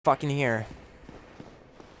fucking here.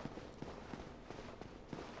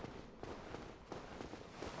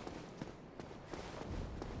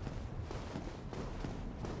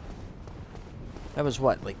 That was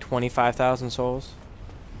what, like 25,000 souls?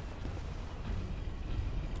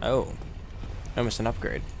 Oh. Almost an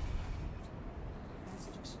upgrade.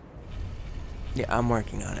 Yeah, I'm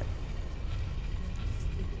working on it.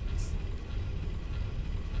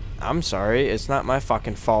 I'm sorry, it's not my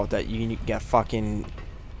fucking fault that you get fucking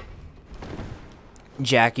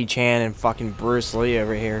Jackie Chan and fucking Bruce Lee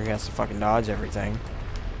over here who has to fucking dodge everything.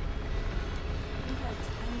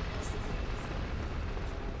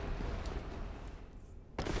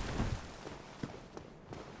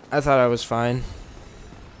 I thought I was fine.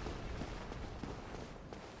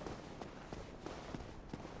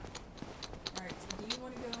 Alright, so do you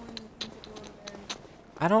want to go and paint the door there?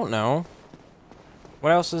 I don't know.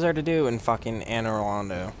 What else is there to do in fucking Anne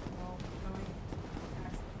Orlando? Well, going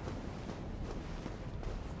past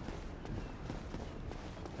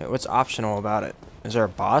Wait, what's optional about it? Is there a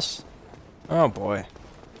boss? Oh boy.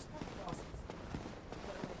 there's a couple bosses, but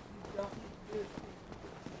like you don't need to do it.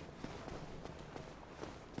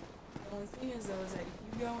 The only thing is though is that if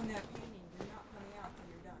you go in that painting, you're not coming out till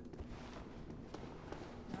you're done.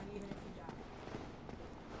 Not even if you die.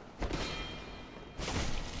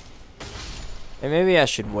 Hey, maybe I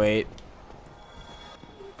should wait.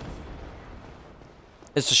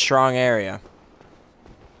 It's a strong area.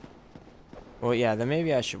 Well, yeah, then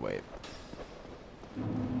maybe I should wait.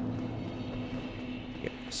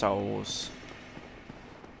 Get souls.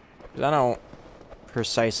 'Cause I don't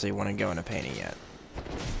precisely want to go into painting yet.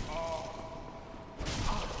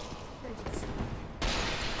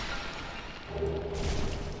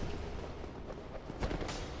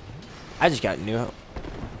 I just got new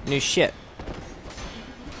shit.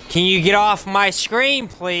 Can you get off my screen,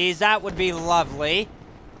 please? That would be lovely.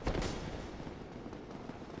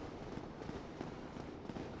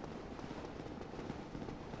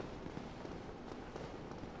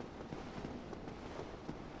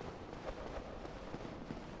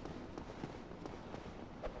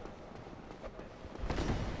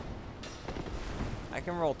 I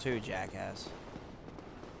can roll too, jackass.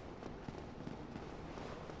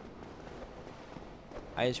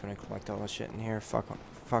 I just want to collect all the shit in here.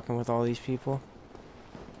 Fucking with all these people.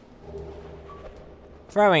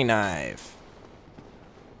 Throwing knife.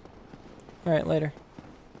 Alright, later.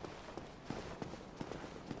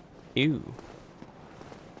 Ew.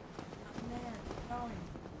 I'm there, going.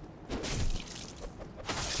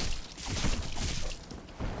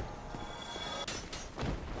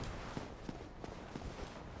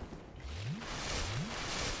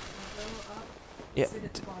 Go up, Yeah. sit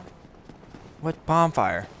at the bonfire. What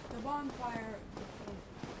bonfire? The bonfire, the painting.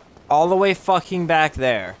 All the way fucking back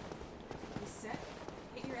there. Reset,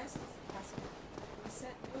 hit your S's, pass it.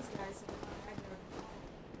 Reset those guys so they're not aggro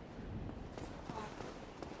to the fire.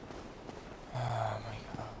 Oh my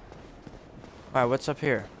god. Alright, what's up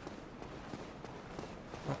here?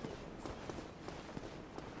 What?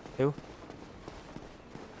 Who?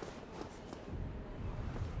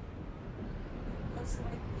 Most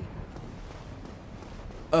likely.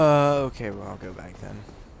 Okay, well, I'll go back then.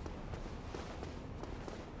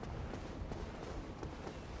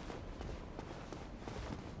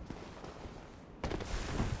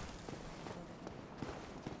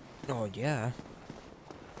 Oh, yeah.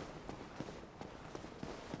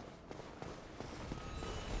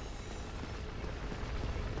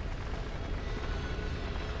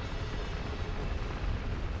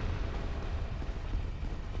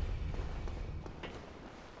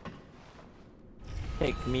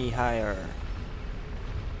 Take me higher.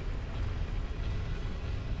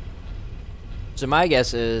 So my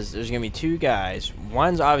guess is there's gonna be two guys.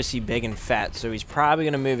 One's obviously big and fat, so he's probably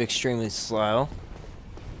gonna move extremely slow.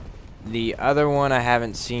 The other one I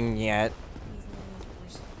haven't seen yet.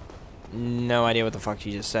 No idea what the fuck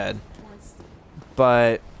she just said.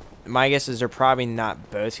 But my guess is they're probably not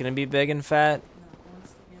both gonna be big and fat.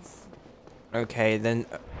 Okay, then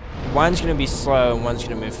one's gonna be slow and one's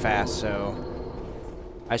gonna move fast, so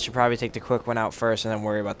I should probably take the quick one out first and then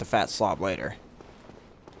worry about the fat slob later.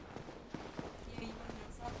 Yeah, you wanna know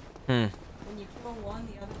something? Hmm. When you kill one,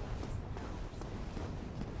 the other one gets the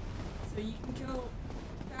powers. So you can kill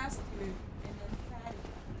fast dude and then fatty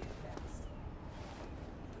can get fast.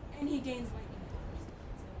 And he gains lightning powers.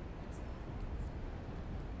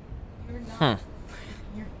 You're not.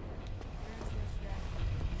 You're there's no strategy.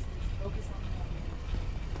 Just focus on the one.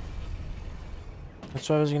 That's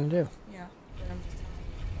what I was gonna do. Yeah, but I'm just telling you.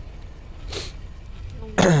 Kill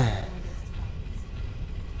one, the other one gets his powers.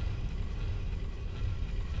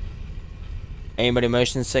 Anybody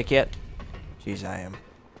motion sick yet? Jeez, I am.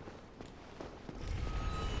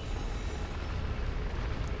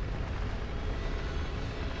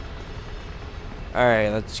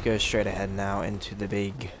 Alright, let's go straight ahead now into the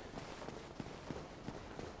big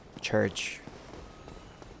church,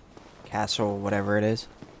 castle, whatever it is.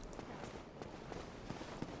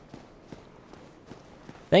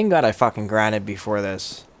 Thank God I fucking grinded before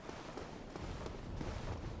this.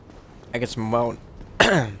 I get some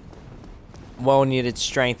well needed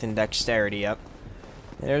strength and dexterity up.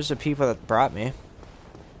 There's the people that brought me.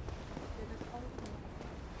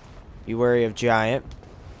 Be wary of giant.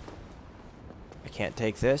 I can't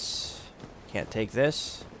take this. Can't take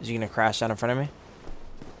this. Is he gonna crash down in front of me?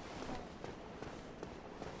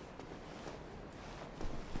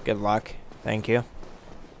 Good luck. Thank you.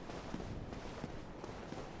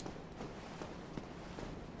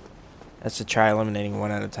 That's to try eliminating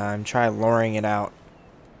one at a time. Try luring it out.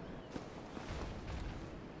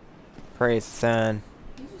 Praise the sun.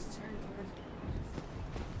 You just turned towards me.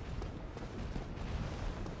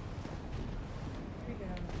 Here we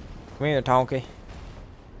go. Come here, Tonky.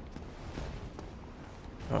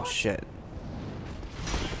 Oh, shit.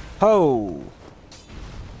 Ho!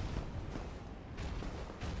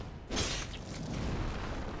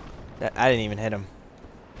 I didn't even hit him.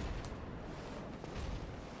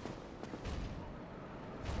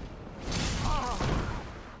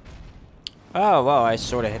 Oh, well, I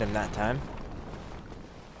sort of hit him that time.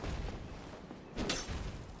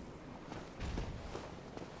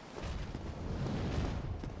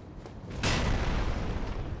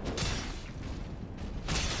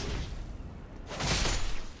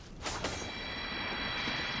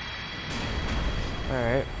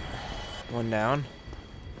 Alright. One down.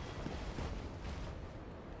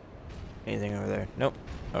 Anything over there? Nope.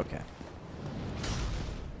 Okay.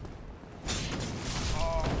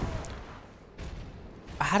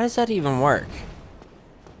 How does that even work?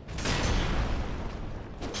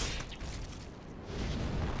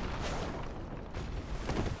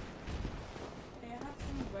 Hey, I have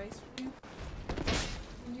some advice for you.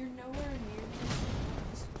 When you're nowhere near me,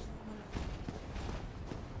 just switch the one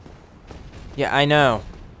up. Yeah, I know.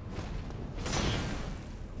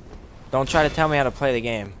 Don't try to tell me how to play the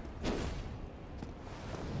game.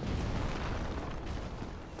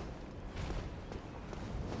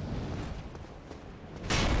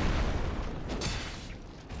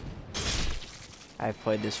 I've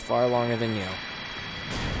played this far longer than you.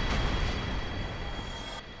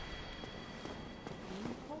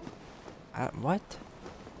 What?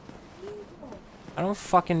 I don't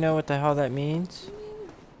fucking know what the hell that means.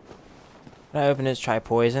 Can I open this? Try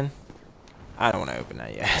poison? I don't want to open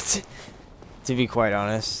that yet. To be quite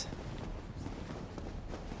honest.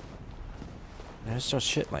 There's still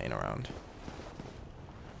shit laying around.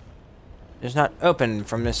 It's not open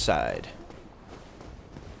from this side.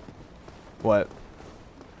 What?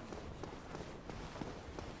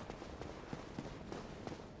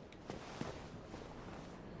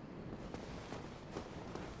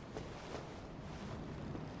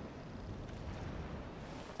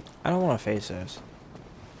 I don't want to face those.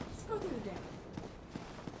 Let's go through the dam.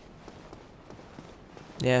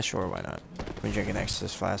 Yeah, sure, why not? Let me drink an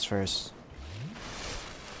Exodus flask first.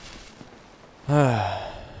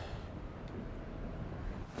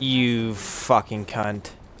 You fucking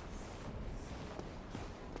cunt.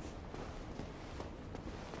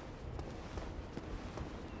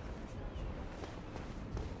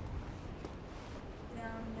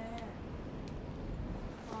 Down there.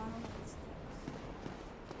 Bottom of the steps.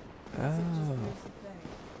 Oh. That's it, just there's the thing.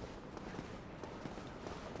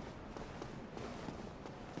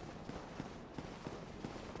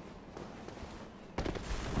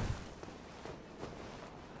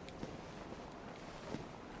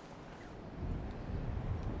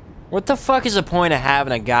 What the fuck is the point of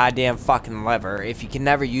having a goddamn fucking lever if you can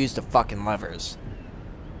never use the fucking levers?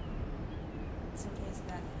 It's in case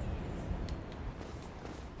that thing is.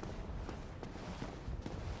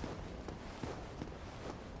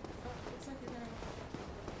 Oh, looks like you're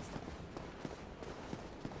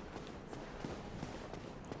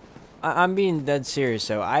gonna. I'm being dead serious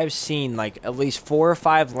though. I've seen like at least 4 or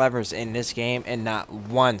 5 levers in this game and not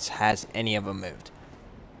once has any of them moved.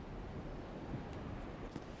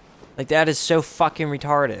 Like that is so fucking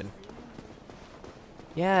retarded.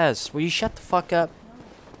 Yes, will you shut the fuck up?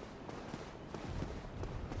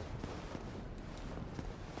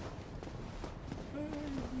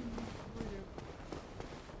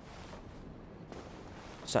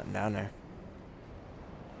 Something down there.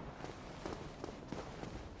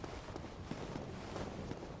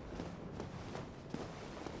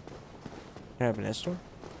 Can I open this door?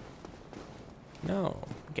 No,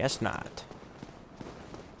 guess not.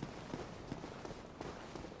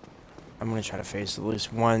 I'm gonna try to face at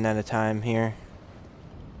least one at a time here.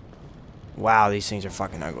 Wow, these things are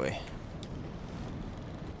fucking ugly.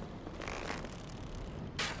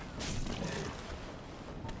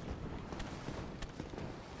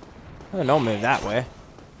 Oh, don't move that way.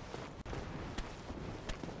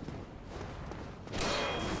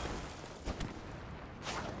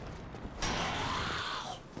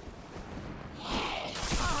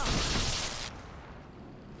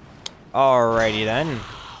 Alrighty then.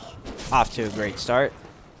 Off to a great start.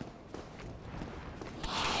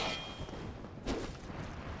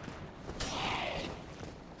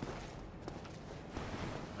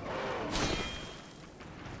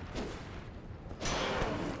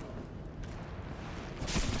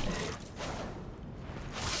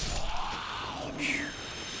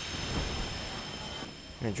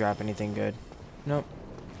 Gonna drop anything good? Nope.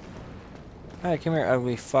 Alright, come here,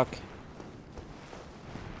 ugly fuck.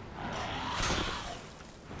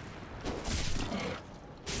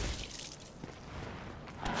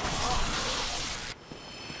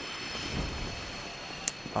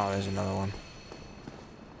 Oh, there's another one.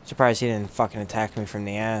 Surprised he didn't fucking attack me from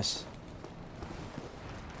the ass.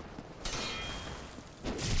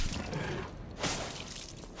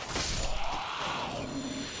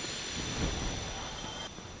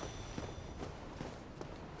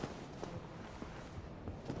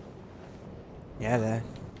 Yeah, that.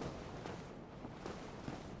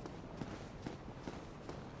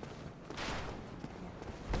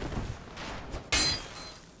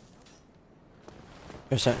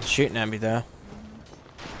 There's something shooting at me though.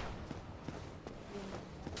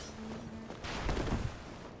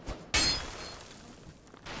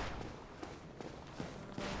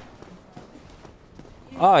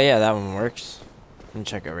 Oh yeah, that one works. Let me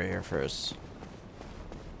check over here first.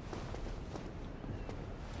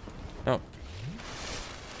 Nope.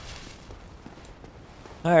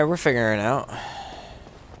 Alright, we're figuring it out.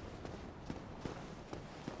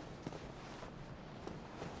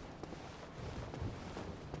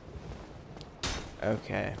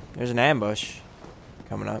 Okay, there's an ambush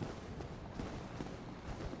coming up.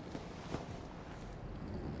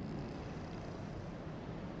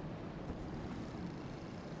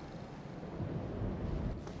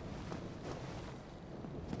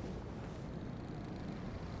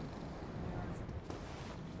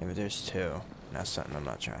 Yeah, but there's two. That's something I'm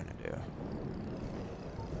not trying to do.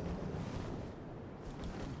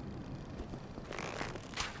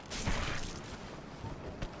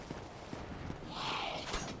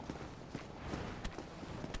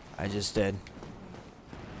 I just did.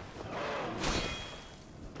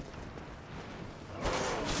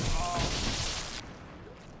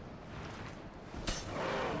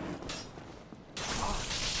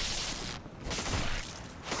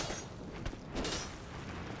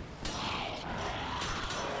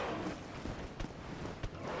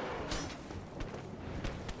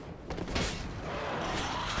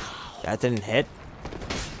 That didn't hit.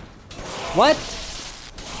 What?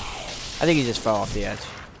 I think he just fell off the edge.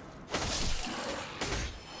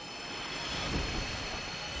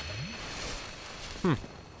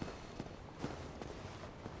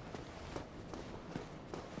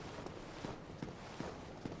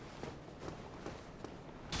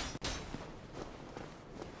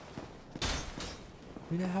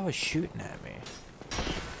 Who the hell is shooting at me?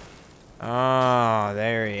 Oh,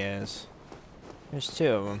 there he is. There's two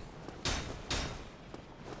of them.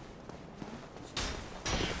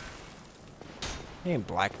 They ain't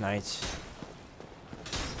Black Knights.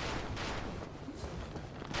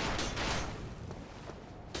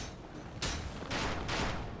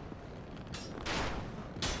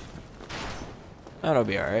 That'll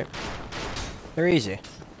be alright. They're easy.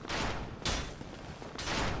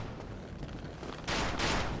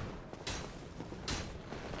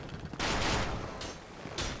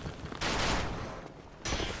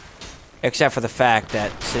 Except for the fact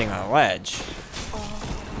that sitting on a ledge.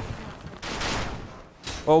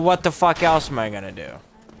 Well, what the fuck else am I gonna do?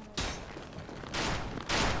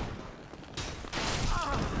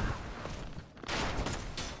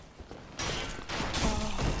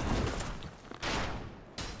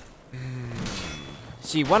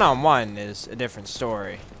 See, one-on-one is a different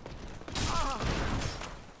story.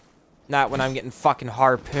 Not when I'm getting fucking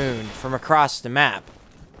harpooned from across the map.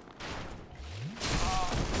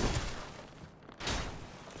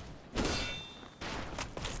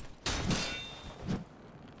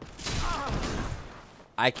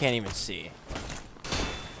 I can't even see.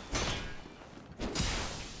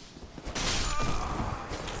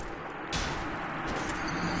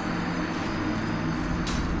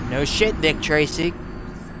 No shit, Dick Tracy.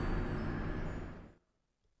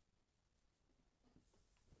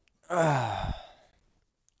 Alright,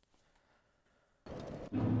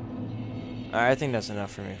 I think that's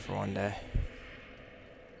enough for me for one day.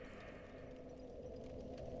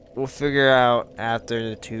 We'll figure out after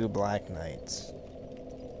the 2 Black Knights.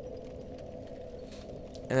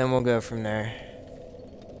 And then we'll go from there.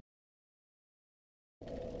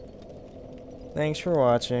 Thanks for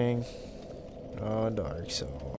watching. Oh, Dark Soul.